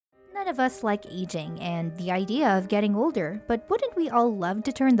None of us like aging and the idea of getting older, but wouldn't we all love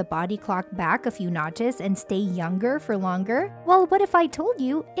to turn the body clock back a few notches and stay younger for longer? Well, what if I told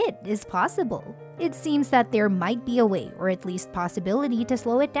you it is possible? It seems that there might be a way, or at least possibility, to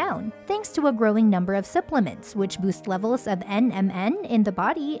slow it down, thanks to a growing number of supplements which boost levels of NMN in the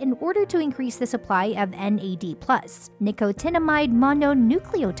body in order to increase the supply of NAD+. Nicotinamide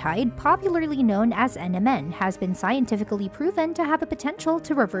mononucleotide, popularly known as NMN, has been scientifically proven to have a potential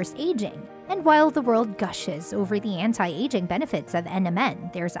to reverse aging. And while the world gushes over the anti-aging benefits of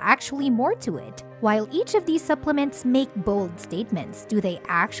NMN, there's actually more to it. While each of these supplements make bold statements, do they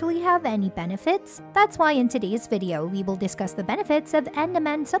actually have any benefits? That's why in today's video, we will discuss the benefits of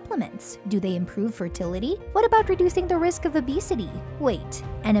NMN supplements. Do they improve fertility? What about reducing the risk of obesity? Wait,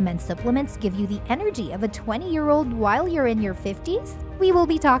 NMN supplements give you the energy of a 20-year-old while you're in your 50s? We will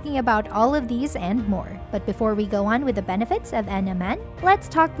be talking about all of these and more. But before we go on with the benefits of NMN, let's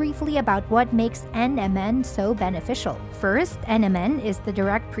talk briefly about what makes NMN so beneficial. First, NMN is the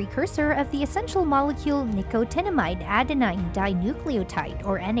direct precursor of the essential molecule nicotinamide adenine dinucleotide,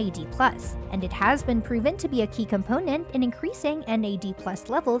 or NAD+, and it has been proven to be a key component in increasing NAD+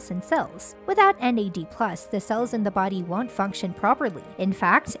 levels in cells. Without NAD+, the cells in the body won't function properly. In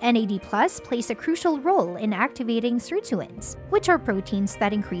fact, NAD+ plays a crucial role in activating sirtuins, which are proteins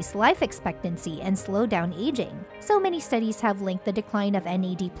that increase life expectancy and slow down aging. So many studies have linked the decline of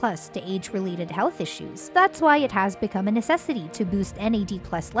NAD+ to age-related health issues. That's why it has become a necessity to boost NAD+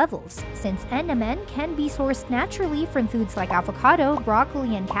 levels. Since NMN can be sourced naturally from foods like avocado,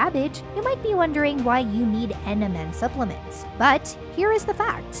 broccoli, and cabbage, you might be wondering why you need NMN supplements. But here is the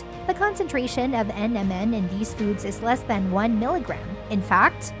fact. The concentration of NMN in these foods is less than 1 milligram. In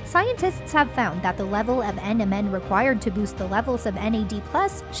fact, scientists have found that the level of NMN required to boost the levels of NAD+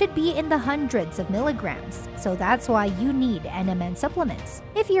 should be in the hundreds of milligrams. So that's why you need NMN supplements.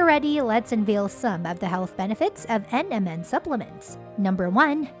 If you're ready, let's unveil some of the health benefits of NMN supplements. Number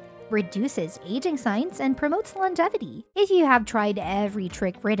 1. Reduces aging signs and promotes longevity. If you have tried every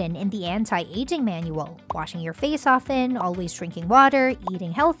trick written in the anti-aging manual, washing your face often, always drinking water,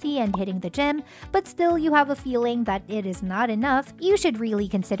 eating healthy, and hitting the gym, but still you have a feeling that it is not enough, you should really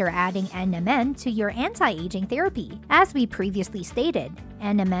consider adding NMN to your anti-aging therapy. As we previously stated,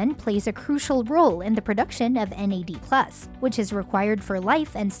 NMN plays a crucial role in the production of NAD+, which is required for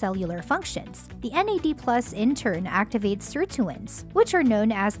life and cellular functions. The NAD+, in turn, activates sirtuins, which are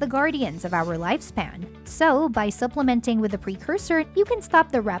known as the guardians of our lifespan. So, by supplementing with a precursor, you can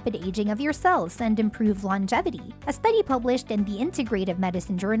stop the rapid aging of your cells and improve longevity. A study published in the Integrative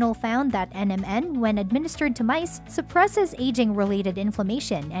Medicine Journal found that NMN, when administered to mice, suppresses aging-related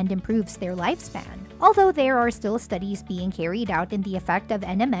inflammation and improves their lifespan. Although there are still studies being carried out in the effect of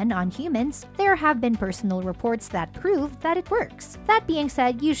NMN on humans, there have been personal reports that prove that it works. That being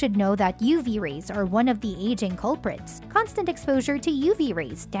said, you should know that UV rays are one of the aging culprits. Constant exposure to UV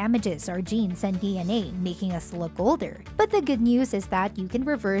rays damages our genes and DNA, making us look older. But the good news is that you can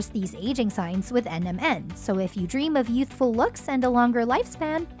reverse these aging signs with NMN, so if you dream of youthful looks and a longer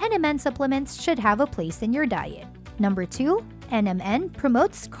lifespan, NMN supplements should have a place in your diet. Number 2. NMN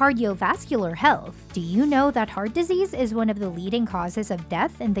promotes cardiovascular health. Do you know that heart disease is one of the leading causes of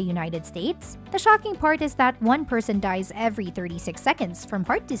death in the United States? The shocking part is that one person dies every 36 seconds from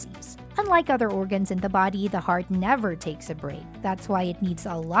heart disease. Unlike other organs in the body, the heart never takes a break. That's why it needs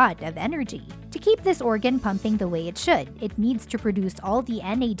a lot of energy. To keep this organ pumping the way it should, it needs to produce all the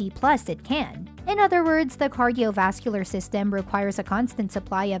NAD+ it can. In other words, the cardiovascular system requires a constant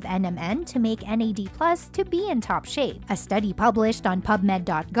supply of NMN to make NAD+ to be in top shape. A study published on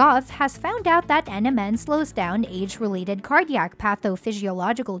PubMed.gov has found out that NMN slows down age-related cardiac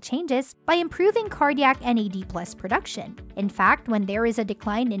pathophysiological changes by improving cardiac NAD+ production. In fact, when there is a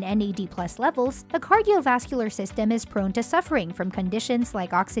decline in NAD+ levels, the cardiovascular system is prone to suffering from conditions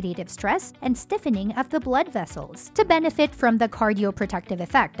like oxidative stress and stiffening of the blood vessels. To benefit from the cardioprotective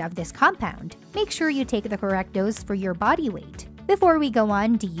effect of this compound, make sure you take the correct dose for your body weight. Before we go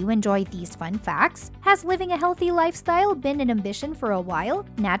on, do you enjoy these fun facts? Has living a healthy lifestyle been an ambition for a while?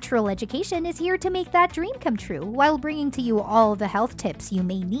 Natural Education is here to make that dream come true while bringing to you all the health tips you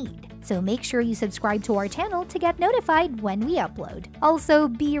may need. So make sure you subscribe to our channel to get notified when we upload. Also,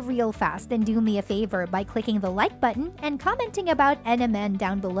 be real fast and do me a favor by clicking the like button and commenting about NMN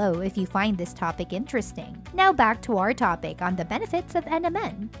down below if you find this topic interesting. Now back to our topic on the benefits of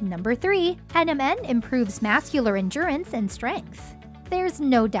NMN. Number 3. NMN improves muscular endurance and strength. There's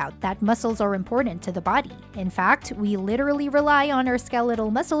no doubt that muscles are important to the body. In fact, we literally rely on our skeletal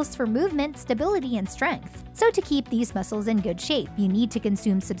muscles for movement, stability, and strength. So to keep these muscles in good shape, you need to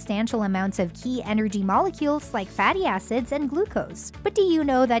consume substantial amounts of key energy molecules like fatty acids and glucose. But do you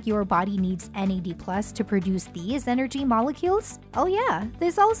know that your body needs NAD+ to produce these energy molecules? Oh yeah,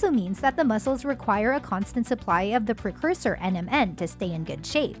 this also means that the muscles require a constant supply of the precursor NMN to stay in good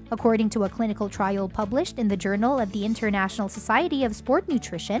shape. According to a clinical trial published in the Journal of the International Society of Sport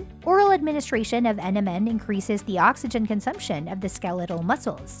Nutrition, oral administration of NMN increases the oxygen consumption of the skeletal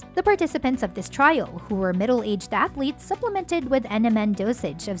muscles. The participants of this trial, who were middle-aged athletes, supplemented with NMN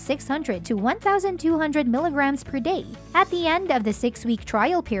dosage of 600 to 1,200 milligrams per day. At the end of the 6-week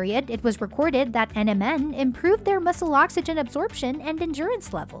trial period, it was recorded that NMN improved their muscle oxygen absorption and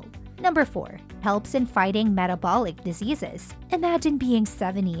endurance level. Number 4. Helps in fighting metabolic diseases. Imagine being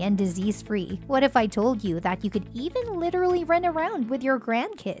 70 and disease-free. What if I told you that you could even literally run around with your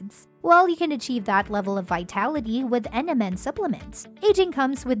grandkids? Well, you can achieve that level of vitality with NMN supplements. Aging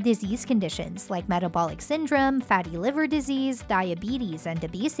comes with disease conditions like metabolic syndrome, fatty liver disease, diabetes, and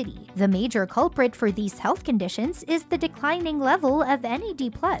obesity. The major culprit for these health conditions is the declining level of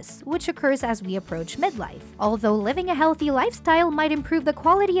NAD+, which occurs as we approach midlife. Although living a healthy lifestyle might improve the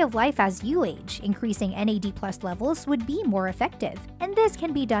quality of life as you age, increasing NAD+ levels would be more effective. And this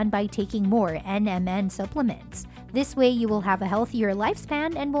can be done by taking more NMN supplements. This way, you will have a healthier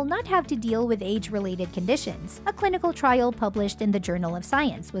lifespan and will not have to deal with age-related conditions. A clinical trial published in the Journal of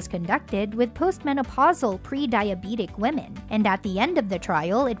Science was conducted with postmenopausal pre-diabetic women, and at the end of the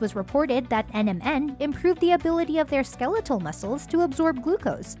trial, it was reported that NMN improved the ability of their skeletal muscles to absorb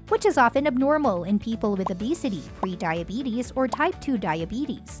glucose, which is often abnormal in people with obesity, pre-diabetes, or type 2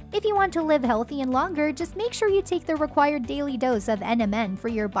 diabetes. If you want to live healthy and longer, just make sure you take the required daily dose of NMN for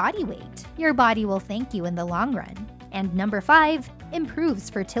your body weight. Your body will thank you in the long run. And number 5, improves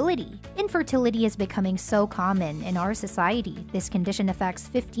fertility. Infertility is becoming so common in our society. This condition affects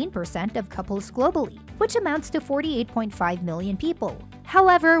 15% of couples globally, which amounts to 48.5 million people.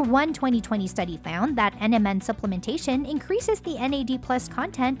 However, one 2020 study found that NMN supplementation increases the NAD+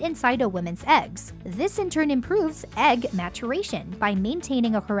 content inside a woman's eggs. This in turn improves egg maturation by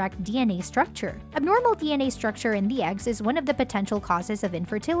maintaining a correct DNA structure. Abnormal DNA structure in the eggs is one of the potential causes of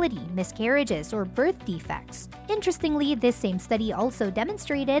infertility, miscarriages, or birth defects. Interestingly, this same study also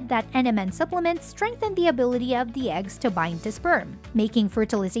demonstrated that NMN supplements strengthen the ability of the eggs to bind to sperm, making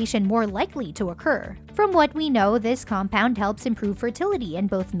fertilization more likely to occur. From what we know, this compound helps improve fertility in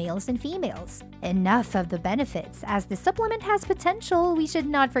both males and females. Enough of the benefits. As the supplement has potential, we should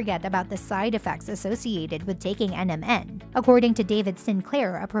not forget about the side effects associated with taking NMN. According to David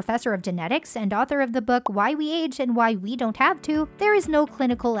Sinclair, a professor of genetics and author of the book Why We Age and Why We Don't Have to, there is no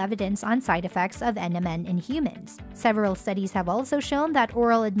clinical evidence on side effects of NMN in humans. Several studies have also shown that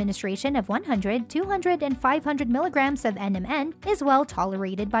oral administration of 100, 200, and 500 milligrams of NMN is well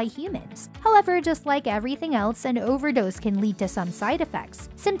tolerated by humans. However, just like everything else, an overdose can lead to some side effects.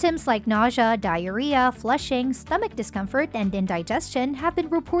 Symptoms like nausea, diarrhea, flushing, stomach discomfort, and indigestion have been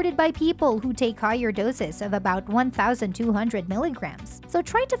reported by people who take higher doses of about 1,200 milligrams. So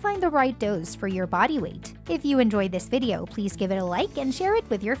try to find the right dose for your body weight. If you enjoyed this video, please give it a like and share it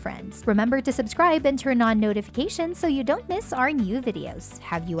with your friends. Remember to subscribe and turn on notifications so you don't miss our new videos.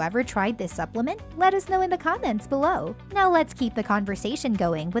 Have you ever tried this supplement? Let us know in the comments below. Now let's keep the conversation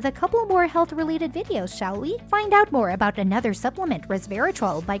going with a couple more health-related videos, shall we? Find out more about another supplement,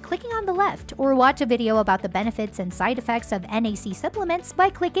 resveratrol, by clicking on the left, or watch a video about the benefits and side effects of NAC supplements by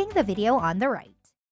clicking the video on the right.